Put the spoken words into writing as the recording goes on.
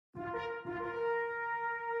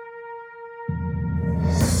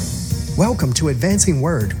Welcome to Advancing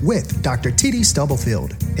Word with Dr. T.D.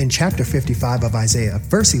 Stubblefield. In chapter 55 of Isaiah,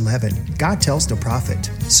 verse 11, God tells the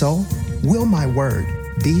prophet, "So will my word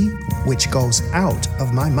be which goes out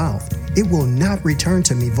of my mouth. It will not return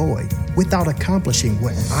to me void, without accomplishing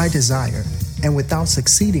what I desire, and without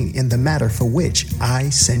succeeding in the matter for which I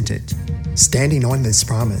sent it." Standing on this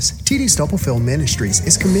promise, T.D. Stubblefield Ministries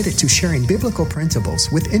is committed to sharing biblical principles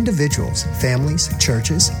with individuals, families,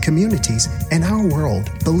 churches, communities, and our world,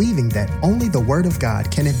 believing that only the Word of God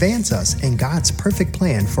can advance us in God's perfect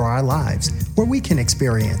plan for our lives, where we can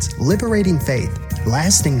experience liberating faith,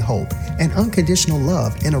 lasting hope, and unconditional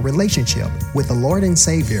love in a relationship with the Lord and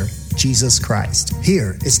Savior, Jesus Christ.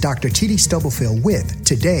 Here is Dr. T.D. Stubblefield with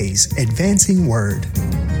today's Advancing Word.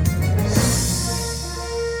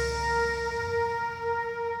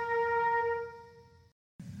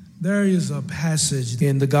 There is a passage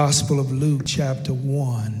in the Gospel of Luke, chapter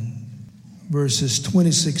 1, verses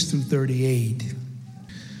 26 through 38.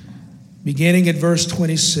 Beginning at verse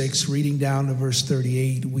 26, reading down to verse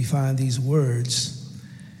 38, we find these words,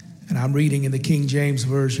 and I'm reading in the King James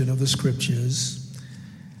Version of the Scriptures.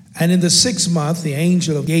 "And in the 6th month, the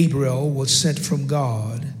angel of Gabriel was sent from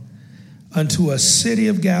God unto a city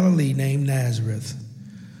of Galilee named Nazareth,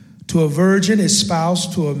 to a virgin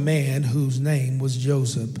espoused to a man whose name was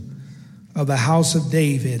Joseph, of the house of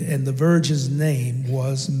David, and the virgin's name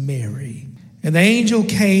was Mary. And the angel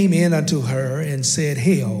came in unto her and said,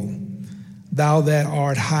 Hail, thou that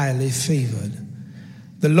art highly favored.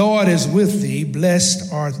 The Lord is with thee, blessed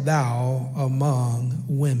art thou among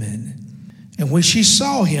women. And when she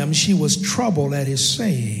saw him, she was troubled at his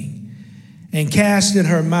saying, and cast in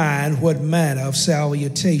her mind what manner of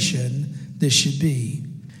salutation this should be.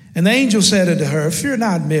 And the angel said unto her, Fear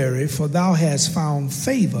not, Mary, for thou hast found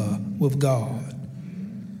favor with God.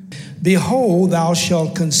 Behold, thou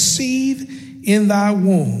shalt conceive in thy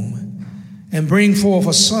womb, and bring forth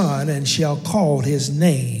a son, and shall call his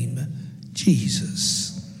name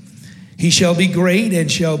Jesus. He shall be great,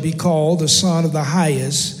 and shall be called the Son of the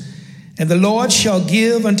Highest, and the Lord shall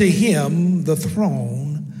give unto him the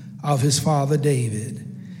throne of his father David.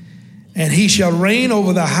 And he shall reign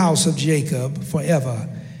over the house of Jacob forever,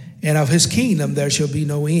 and of his kingdom there shall be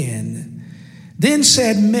no end. Then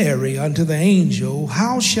said Mary unto the angel,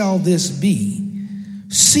 How shall this be,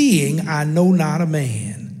 seeing I know not a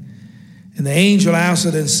man? And the angel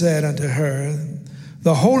answered and said unto her,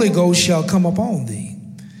 The Holy Ghost shall come upon thee,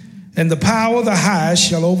 and the power of the highest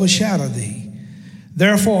shall overshadow thee.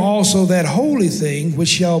 Therefore also that holy thing which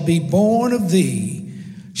shall be born of thee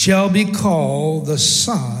shall be called the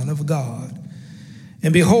Son of God.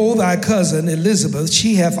 And behold, thy cousin Elizabeth,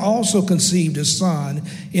 she hath also conceived a son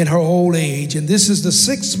in her old age, and this is the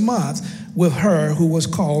 6th month with her who was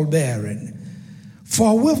called barren.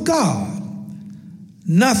 For with God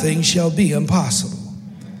nothing shall be impossible.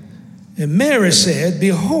 And Mary said,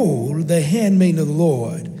 Behold, the handmaid of the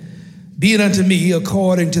Lord, be it unto me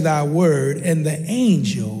according to thy word. And the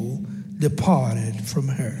angel departed from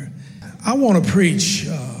her. I want to preach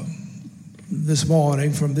this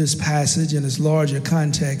morning from this passage in its larger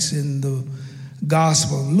context in the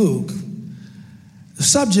Gospel of Luke. The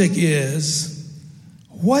subject is,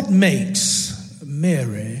 what makes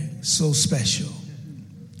Mary so special?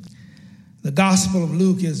 The Gospel of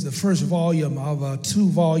Luke is the first volume of a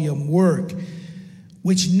 2-volume work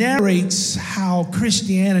which narrates how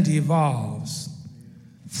Christianity evolves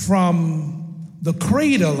from the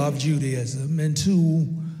cradle of Judaism into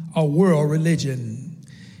a world religion.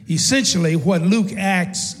 Essentially, what Luke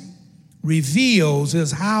Acts reveals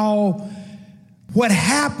is what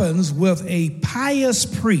happens with a pious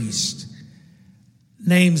priest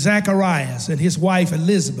named Zacharias and his wife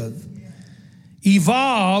Elizabeth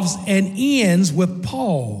evolves and ends with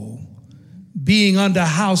Paul being under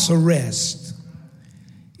house arrest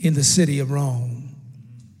in the city of Rome.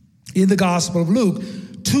 In the Gospel of Luke,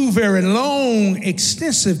 2 very long,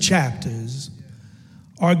 extensive chapters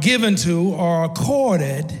are given to or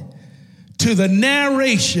accorded to the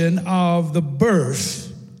narration of the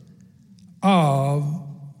birth of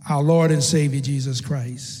our Lord and Savior Jesus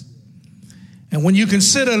Christ. And when you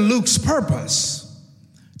consider Luke's purpose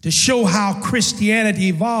to show how Christianity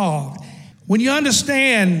evolved, when you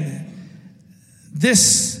understand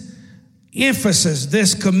this emphasis,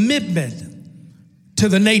 this commitment to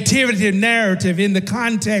the nativity narrative in the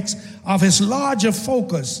context of his larger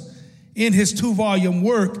focus in his 2-volume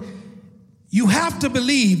work, you have to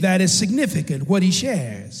believe that it's significant what he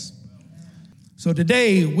shares. So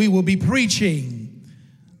today we will be preaching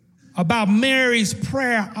about Mary's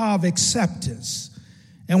prayer of acceptance.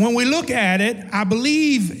 And when we look at it, I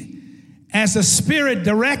believe as the Spirit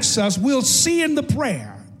directs us, we'll see in the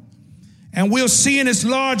prayer And we'll see in its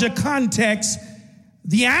larger context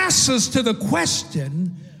the answers to the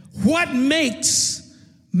question, what makes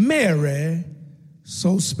Mary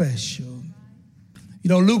so special? You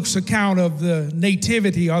know, Luke's account of the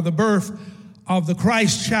nativity or the birth of the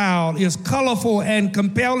Christ child is colorful and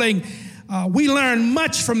compelling. We learn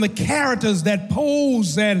much from the characters that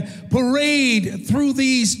pose and parade through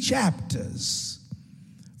these chapters.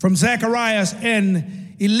 From Zacharias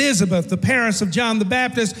and Elizabeth, the parents of John the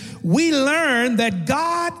Baptist, we learn that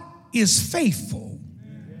God is faithful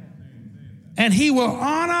and he will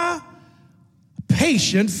honor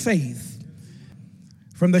patient faith.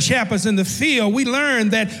 From the shepherds in the field, we learn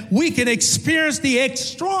that we can experience the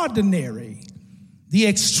extraordinary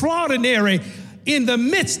in the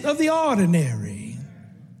midst of the ordinary.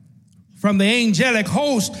 From the angelic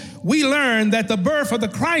host, we learn that the birth of the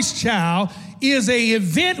Christ child is an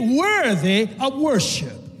event worthy of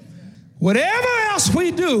worship. Whatever else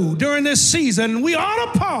we do during this season, we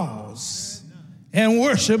ought to pause and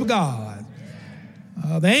worship God.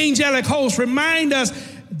 The angelic host remind us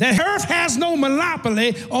that earth has no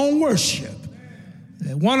monopoly on worship.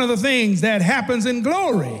 One of the things that happens in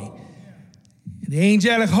glory, the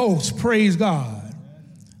angelic host praise God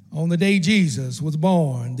on the day Jesus was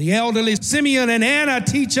born. The elderly Simeon and Anna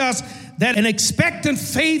teach us that an expectant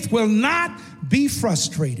faith will not be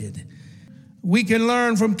frustrated. We can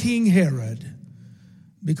learn from King Herod,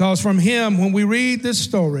 because from him, when we read this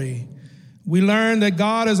story, we learn that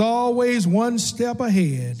God is always one step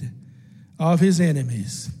ahead of his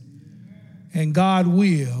enemies, and God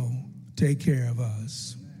will take care of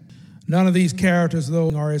us. None of these characters, though,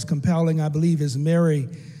 are as compelling, I believe, as Mary,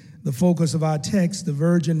 the focus of our text, the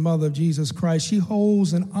Virgin Mother of Jesus Christ. She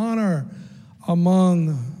holds an honor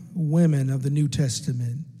among women of the New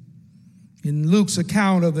Testament. In Luke's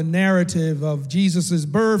account of the narrative of Jesus'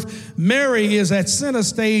 birth, Mary is at center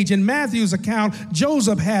stage. In Matthew's account,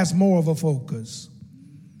 Joseph has more of a focus.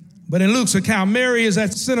 But in Luke's account, Mary is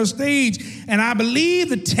at center stage, and I believe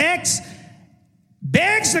the text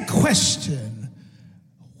begs the question,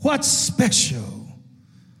 what's special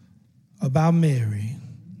about Mary?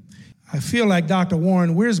 I feel like Dr.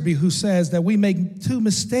 Warren Wiersbe, who says that we make two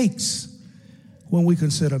mistakes when we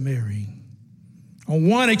consider Mary. On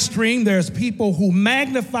one extreme, there's people who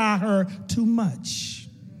magnify her too much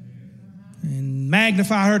and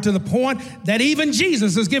magnify her to the point that even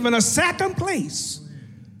Jesus has given a second place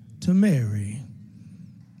to Mary.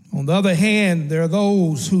 On the other hand, there are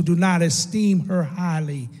those who do not esteem her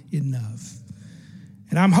highly enough.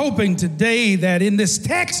 And I'm hoping today that in this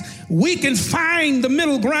text, we can find the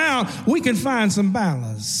middle ground. We can find some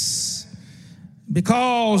balance,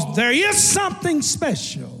 because there is something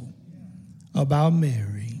special about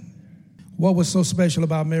Mary. What was so special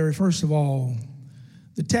about Mary? First of all,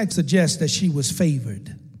 the text suggests that she was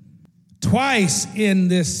favored. Twice in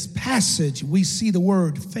this passage, we see the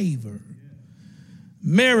word favor.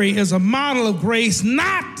 Mary is a model of grace,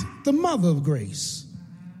 not the mother of grace.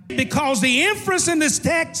 Because the inference in this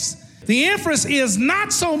text, the inference is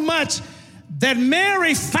not so much that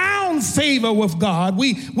Mary found favor with God.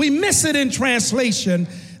 We miss it in translation.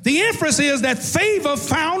 The inference is that favor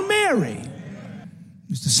found Mary.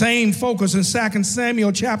 It's the same focus in 2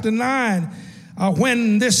 Samuel chapter 9,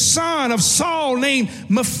 when this son of Saul named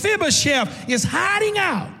Mephibosheth is hiding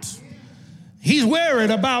out. He's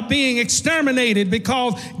worried about being exterminated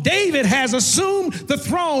because David has assumed the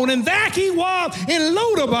throne, and there he was in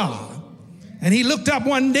Lodabar. And he looked up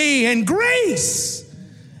one day, and grace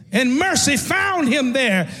and mercy found him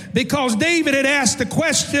there, because David had asked the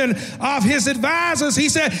question of his advisors. He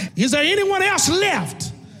said, is there anyone else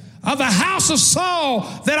left of the house of Saul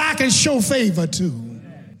that I can show favor to?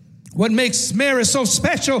 What makes Mary so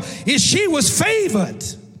special is she was favored.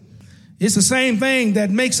 It's the same thing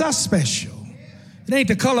that makes us special. It ain't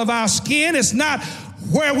the color of our skin. It's not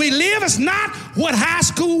where we live. It's not what high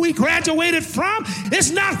school we graduated from.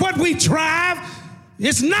 It's not what we drive.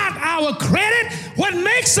 It's not our credit. What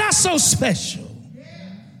makes us so special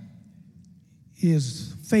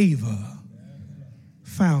is favor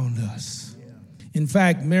found us. In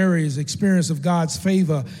fact, Mary's experience of God's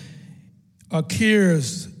favor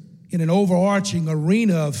occurs in an overarching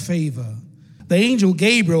arena of favor. The angel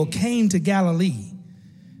Gabriel came to Galilee.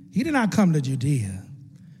 He did not come to Judea.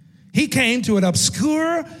 He came to an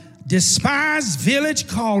obscure, despised village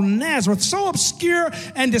called Nazareth, so obscure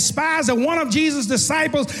and despised that one of Jesus'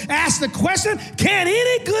 disciples asked the question, can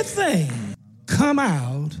any good thing come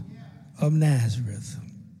out of Nazareth?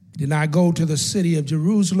 He did not go to the city of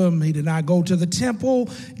Jerusalem. He did not go to the temple.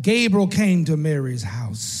 Gabriel came to Mary's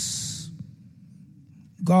house.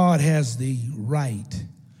 God has the right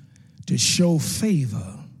to show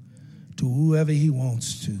favor to whoever he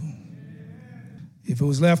wants to. If it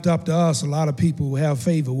was left up to us, a lot of people who have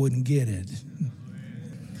favor wouldn't get it.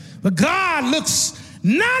 But God looks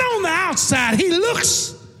not on the outside, he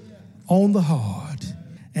looks on the heart.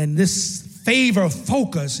 And this favor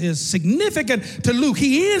focus is significant to Luke.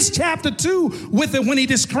 He ends chapter 2 with it when he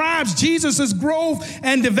describes Jesus' growth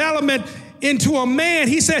and development into a man.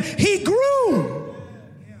 He said he grew.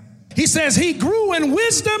 He says he grew in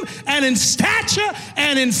wisdom and in stature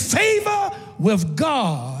and in favor with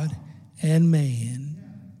God and man.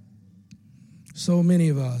 So many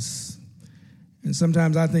of us, and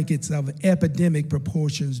sometimes I think it's of epidemic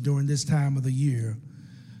proportions during this time of the year,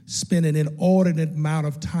 spend an inordinate amount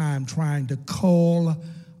of time trying to call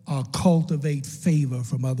or cultivate favor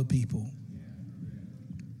from other people.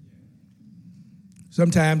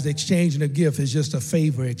 Sometimes exchanging a gift is just a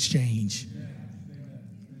favor exchange.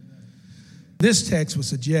 This text would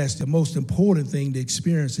suggest the most important thing to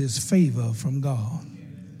experience is favor from God.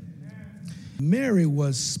 Mary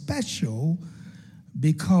was special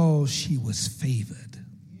because she was favored.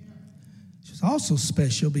 She was also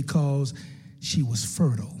special because she was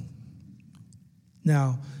fertile.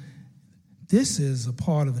 Now, this is a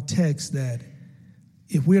part of the text that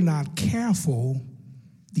if we're not careful,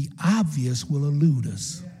 the obvious will elude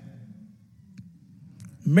us.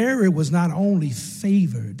 Mary was not only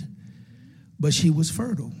favored, but she was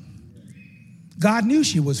fertile. God knew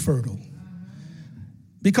she was fertile.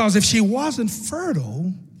 Because if she wasn't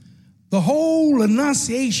fertile, the whole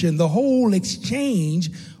annunciation, the whole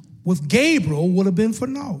exchange with Gabriel would have been for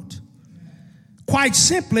naught. Quite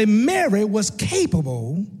simply, Mary was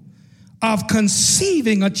capable of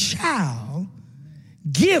conceiving a child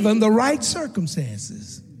given the right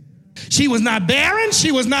circumstances. She was not barren.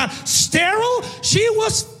 She was not sterile. She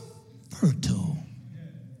was fertile.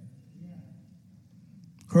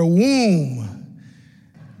 Her womb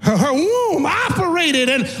operated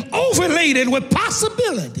and overlaid with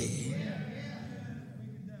possibility.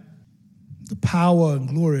 The power and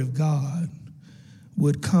glory of God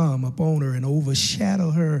would come upon her and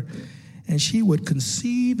overshadow her, and she would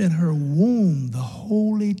conceive in her womb the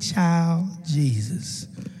holy child, Jesus.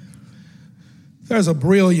 There's a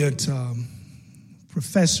brilliant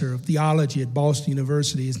professor of theology at Boston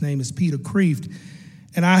University. His name is Peter Kreeft,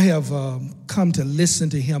 and I have come to listen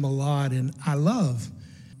to him a lot, and I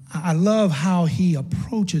love how he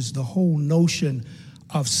approaches the whole notion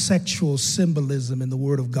of sexual symbolism in the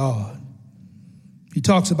Word of God. He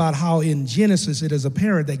talks about how in Genesis it is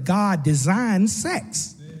apparent that God designed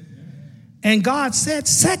sex. And God said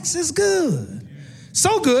sex is good.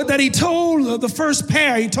 So good that he told the first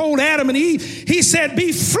pair, he told Adam and Eve, he said,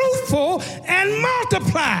 be fruitful and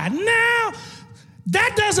multiply. Now,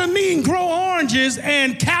 that doesn't mean grow oranges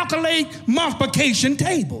and calculate multiplication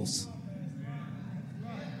tables.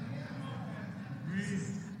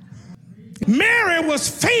 Mary was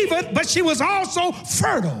favored, but she was also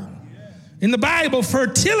fertile. In the Bible,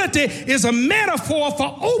 fertility is a metaphor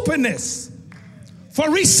for openness, for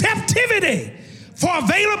receptivity, for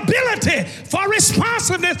availability, for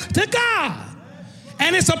responsiveness to God.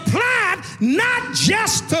 And it's applied not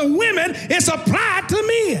just to women, it's applied to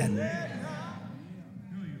men.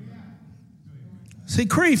 See,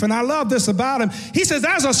 Kreeft, and I love this about him, he says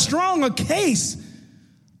there's a stronger case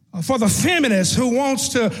for the feminist who wants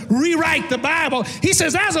to rewrite the Bible. He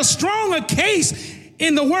says there's a stronger case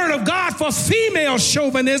in the Word of God for female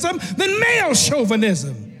chauvinism than male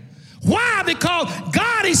chauvinism. Why? Because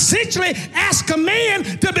God essentially asked a man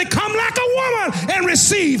to become like a woman and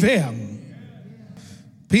receive him.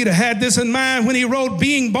 Peter had this in mind when he wrote,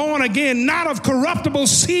 being born again, not of corruptible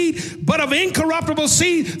seed, but of incorruptible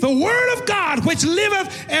seed, the Word of God, which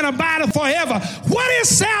liveth and abideth forever. What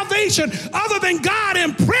is salvation other than God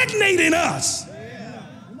impregnating us?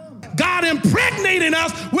 God impregnating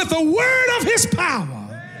us with the word of his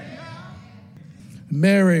power.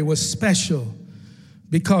 Mary was special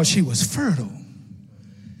because she was fertile.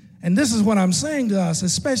 And this is what I'm saying to us,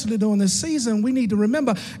 especially during this season. We need to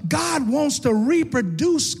remember God wants to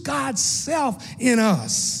reproduce God's self in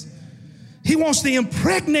us. He wants to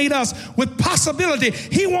impregnate us with possibility.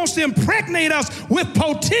 He wants to impregnate us with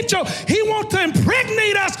potential. He wants to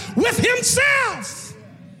impregnate us with himself.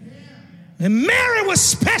 And Mary was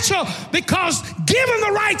special because given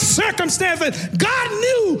the right circumstances, God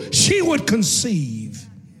knew she would conceive.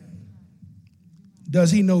 Does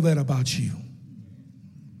he know that about you?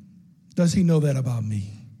 Does he know that about me?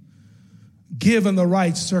 Given the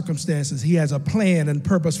right circumstances, he has a plan and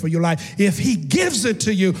purpose for your life. If he gives it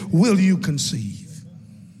to you, will you conceive?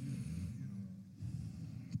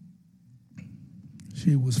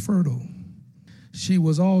 She was fertile. She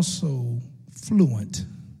was also fluent.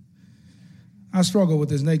 I struggle with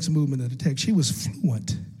this next movement of the text. She was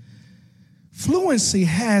fluent. Fluency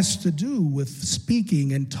has to do with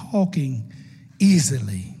speaking and talking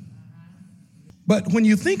easily. But when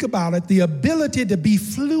you think about it, the ability to be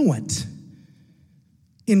fluent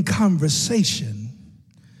in conversation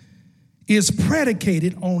is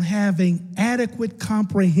predicated on having adequate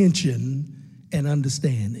comprehension and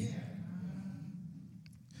understanding.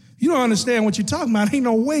 You don't understand what you're talking about, ain't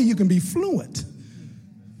no way you can be fluent.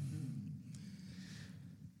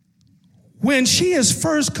 When she is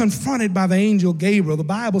first confronted by the angel Gabriel, the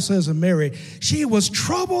Bible says of Mary, she was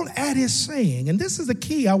troubled at his saying. And this is the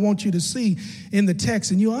key I want you to see in the text,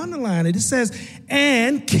 and you underline it. It says,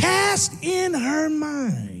 and cast in her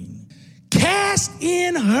mind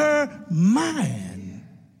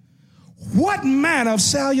what manner of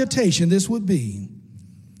salutation this would be.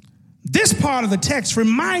 This part of the text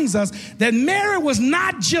reminds us that Mary was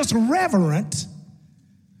not just reverent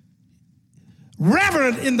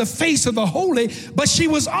in the face of the holy, but she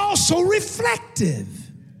was also reflective.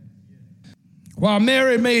 While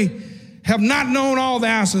Mary may have not known all the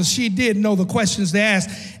answers, she did know the questions to ask.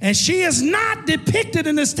 And she is not depicted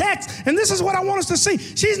in this text, and this is what I want us to see.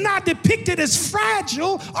 She's not depicted as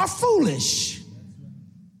fragile or foolish.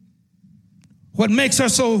 What makes her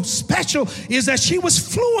so special is that she was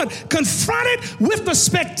fluent. Confronted with the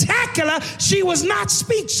spectacular, she was not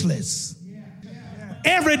speechless.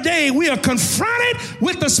 Every day we are confronted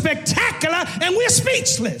with the spectacular and we're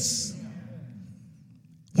speechless.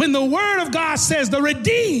 When the word of God says the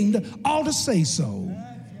redeemed ought to say so.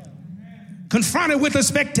 Confronted with the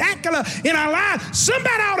spectacular in our lives,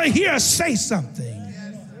 somebody ought to hear us say something.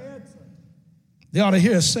 They ought to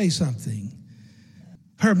hear us say something.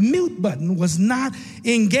 Her mute button was not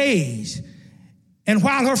engaged. And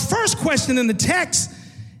while her first question in the text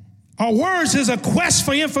or words is a quest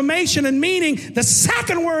for information and meaning, the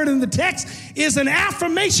second word in the text is an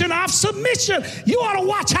affirmation of submission. You ought to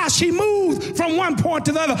watch how she moved from one point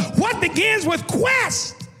to the other. What begins with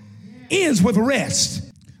quest ends with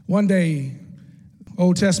rest. One day,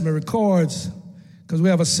 Old Testament records, because we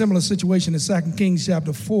have a similar situation in 2 Kings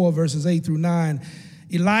chapter 4, verses 8 through 9.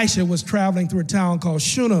 Elisha was traveling through a town called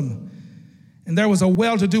Shunem, and there was a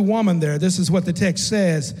well-to-do woman there. This is what the text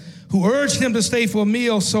says, who urged him to stay for a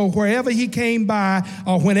meal, so wherever he came by,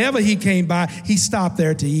 or whenever he came by, he stopped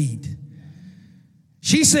there to eat.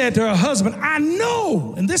 She said to her husband, I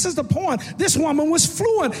know, and this is the point, this woman was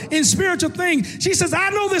fluent in spiritual things. She says, I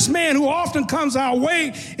know this man who often comes our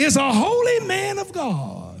way is a holy man of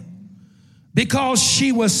God. Because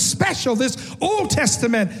she was special, this Old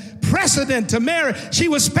Testament precedent to Mary, she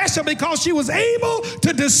was special because she was able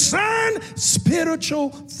to discern spiritual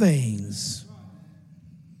things.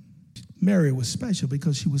 Mary was special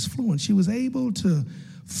because she was fluent. She was able to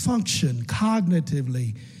function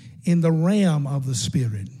cognitively in the realm of the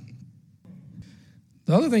Spirit.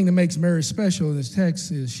 The other thing that makes Mary special in this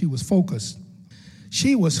text is she was focused.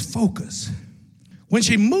 She was focused. When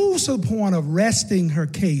she moves to the point of resting her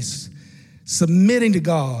case, submitting to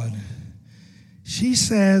God, she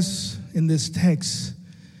says in this text,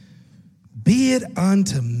 be it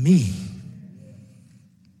unto me.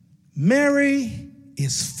 Mary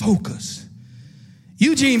is focused.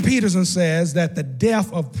 Eugene Peterson says that the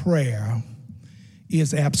death of prayer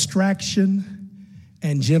is abstraction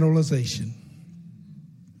and generalization.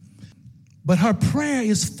 But her prayer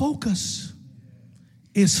is focused.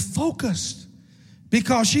 Is focused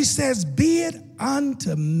because she says, be it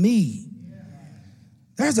unto me.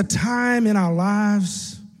 There's a time in our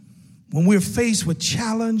lives when we're faced with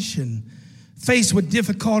challenge and faced with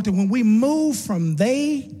difficulty, when we move from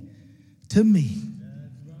they to me.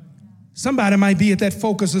 Somebody might be at that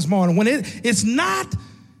focus this morning. When it's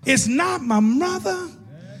not my mother,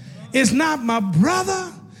 it's not my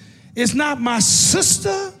brother, it's not my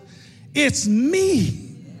sister, it's me.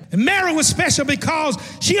 And Mary was special because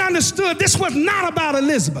she understood this was not about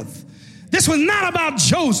Elizabeth. This was not about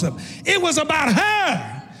Joseph. It was about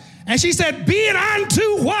her. And she said, be it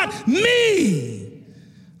unto what? Me,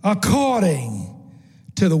 according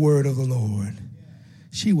to the word of the Lord.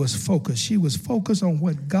 She was focused. She was focused on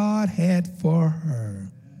what God had for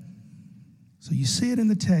her. So you see it in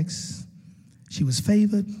the text. She was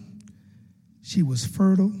favored. She was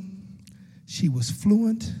fertile. She was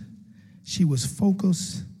fluent. She was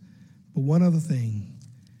focused. But one other thing,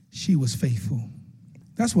 she was faithful.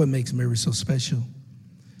 That's what makes Mary so special.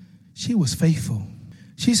 She was faithful.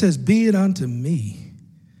 She says, be it unto me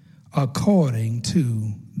according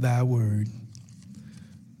to thy word.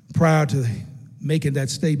 Prior to making that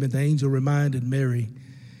statement, the angel reminded Mary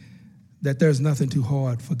that there's nothing too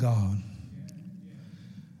hard for God.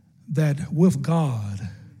 That with God,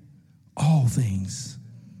 all things.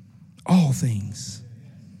 All things.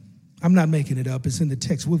 I'm not making it up. It's in the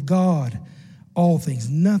text. With God, all things,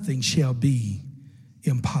 nothing shall be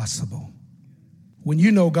impossible. When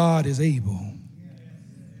you know God is able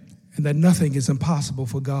and that nothing is impossible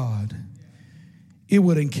for God, it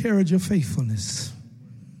would encourage your faithfulness.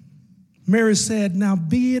 Mary said, now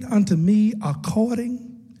be it unto me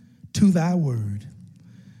according to thy word.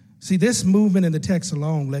 See, this movement in the text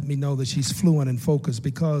alone let me know that she's fluent and focused,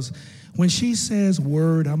 because when she says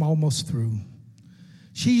word, I'm almost through.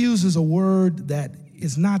 She uses a word that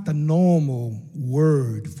is not the normal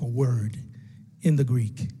word for word in the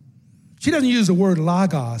Greek. She doesn't use the word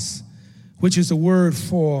logos, which is a word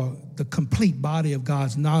for the complete body of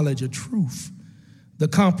God's knowledge or truth, the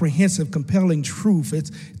comprehensive, compelling truth.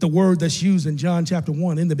 It's the word that's used in John chapter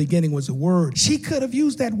 1. In the beginning was the word. She could have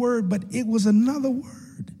used that word, but it was another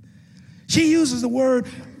word. She uses the word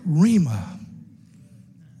rhema.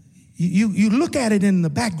 You look at it in the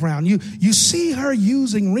background. You see her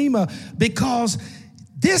using rhema because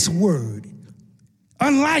this word,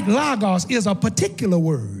 unlike logos, is a particular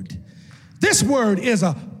word. This word is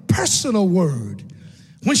a personal word.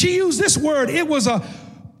 When she used this word, it was a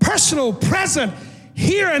personal, present,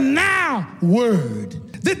 here and now word.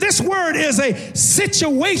 This word is a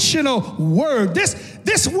situational word.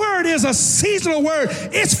 This word is a seasonal word.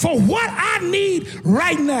 It's for what I need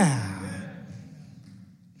right now.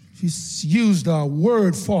 She's used a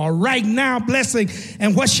word for a right now blessing.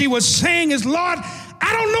 And what she was saying is, Lord,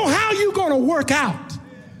 I don't know how you're going to work out.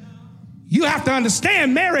 You have to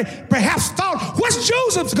understand, Mary perhaps thought, what's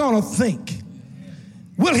Joseph's going to think?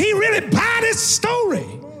 Will he really buy this story?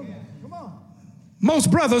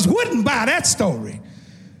 Most brothers wouldn't buy that story.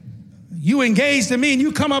 You engaged to me and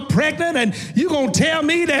you come up pregnant and you're going to tell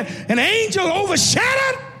me that an angel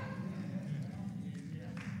overshadowed?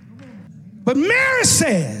 But Mary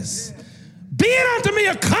says, be it unto me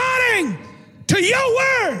according to your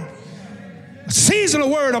word. A seasonal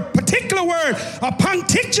word, a particular word, a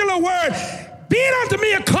punctiliar word. Be it unto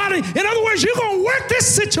me according. In other words, you're going to work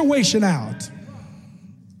this situation out.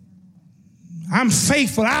 I'm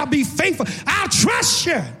faithful. I'll be faithful. I'll trust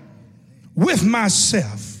you with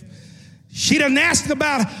myself. She doesn't ask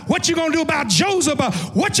about what you're going to do about Joseph, or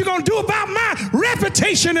what you're going to do about my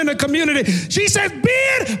reputation in the community. She says, be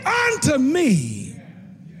it unto me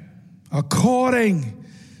according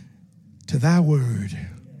to thy word.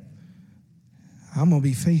 I'm going to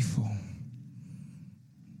be faithful.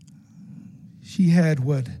 She had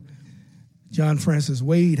what John Francis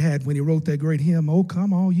Wade had when he wrote that great hymn, oh,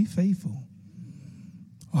 come all ye faithful.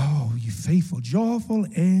 Oh, ye faithful, joyful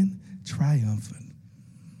and triumphant.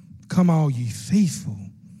 Come all ye faithful.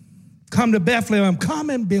 Come to Bethlehem. Come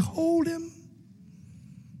and behold him.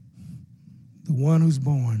 The one who's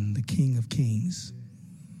born, the King of Kings.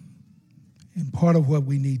 And part of what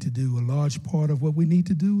we need to do, a large part of what we need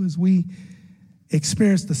to do is we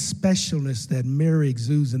experience the specialness that Mary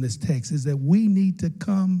exudes in this text, is that we need to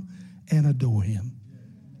come and adore him.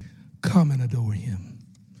 Come and adore him.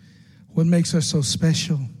 What makes her so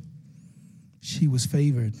special? She was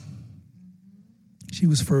favored. She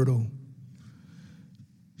was fertile.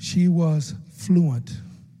 She was fluent.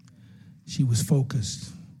 She was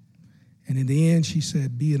focused. And in the end, she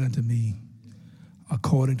said, be it unto me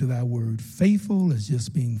according to thy word. Faithful is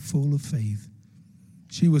just being full of faith.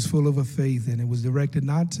 She was full of a faith, and it was directed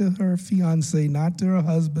not to her fiancé, not to her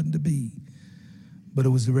husband-to-be, but it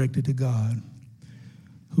was directed to God,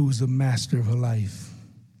 who was the master of her life.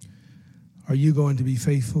 Are you going to be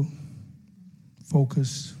faithful,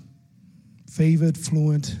 focused, favored,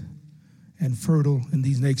 fluent, and fertile in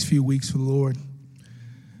these next few weeks for the Lord?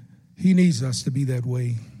 He needs us to be that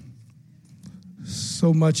way.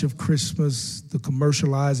 So much of Christmas, the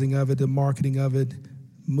commercializing of it, the marketing of it,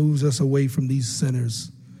 moves us away from these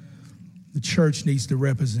sinners. The church needs to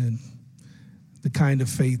represent the kind of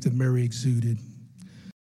faith that Mary exuded.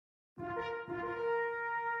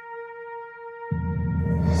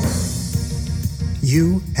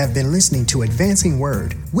 You have been listening to Advancing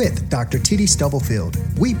Word with Dr. T.D. Stubblefield.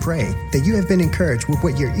 We pray that you have been encouraged with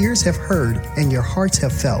what your ears have heard and your hearts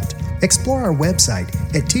have felt. Explore our website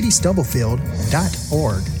at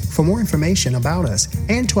tdstubblefield.org for more information about us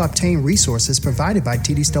and to obtain resources provided by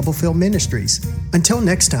T.D. Stubblefield Ministries. Until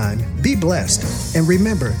next time, be blessed and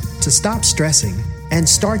remember to stop stressing and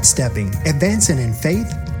start stepping, advancing in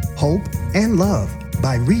faith, hope, and love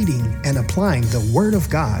by reading and applying the Word of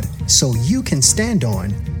God so you can stand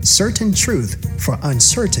on certain truth for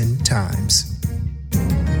uncertain times.